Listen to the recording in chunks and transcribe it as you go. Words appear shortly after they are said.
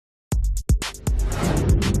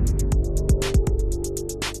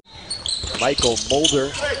Michael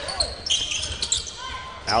Mulder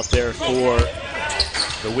out there for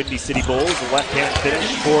the Windy City Bulls. A left-hand finish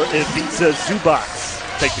for Ivica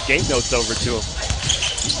Zubac. Take the game notes over to him.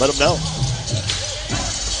 Let him know.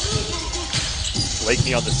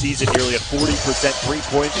 Blakeney on the season, nearly a 40%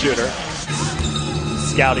 three-point shooter.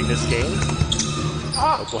 Scouting this game.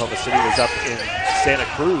 Oklahoma City was up in Santa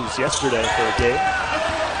Cruz yesterday for a game.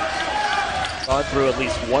 Gone through at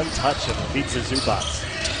least one touch of Ivica Zubac.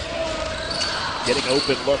 Getting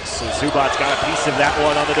open looks, and Zubac got a piece of that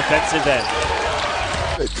one on the defensive end.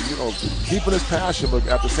 You know, keeping his passion, but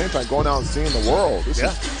at the same time going out and seeing the world. This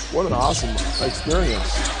is what an awesome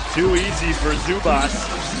experience. Too easy for Zubac,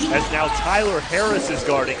 as now Tyler Harris is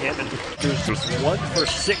guarding him, and there's just 1 for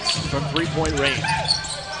 6 from three-point range.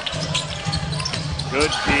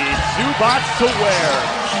 Good feed, Zubac to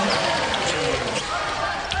Ware.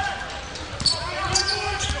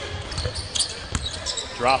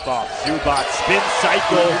 Drop off, Zubac spin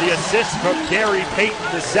cycle, the assist from Gary Payton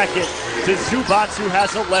II to Zubac, who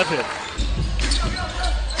has 11.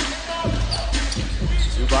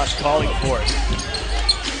 Zubac calling for it.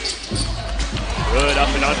 Good up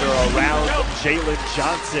and under around Jalen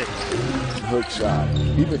Johnson. Hook shot.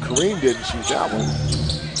 Even Kareem didn't shoot that one.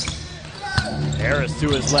 Harris to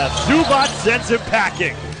his left. Zubac sends him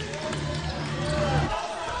packing.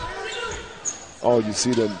 Oh, you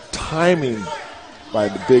see the timing by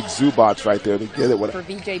the big Zubac right there to get it. For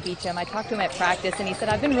VJ Beacham, I talked to him at practice, and he said,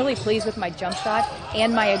 I've been really pleased with my jump shot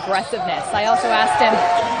and my aggressiveness. I also asked him,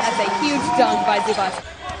 that's a huge dunk by Zubac.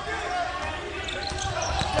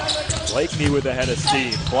 Blakeney with the head of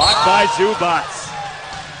steam. Blocked by Zubac.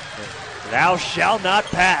 Thou shalt not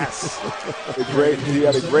pass. He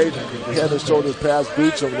had a great head and shoulders pass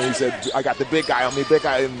Beacham, and he said, I got the big guy on me, big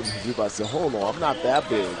guy. And Zubac said, hold on, I'm not that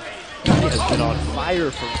big. He has been on fire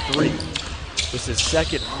from 3. This is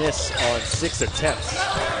second miss on 6 attempts.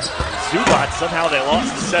 Zubac, somehow they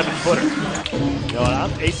lost the 7-footer. You know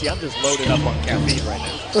what, AC, I'm just loaded up on caffeine right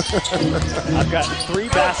now. I've got 3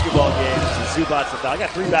 basketball games, and Zubac, I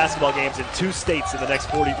got 3 basketball games in 2 states in the next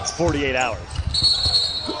 48 hours.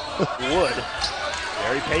 Wood,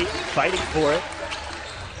 Gary Payton fighting for it.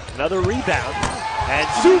 Another rebound, and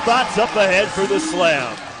Zubac up ahead for the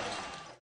slam.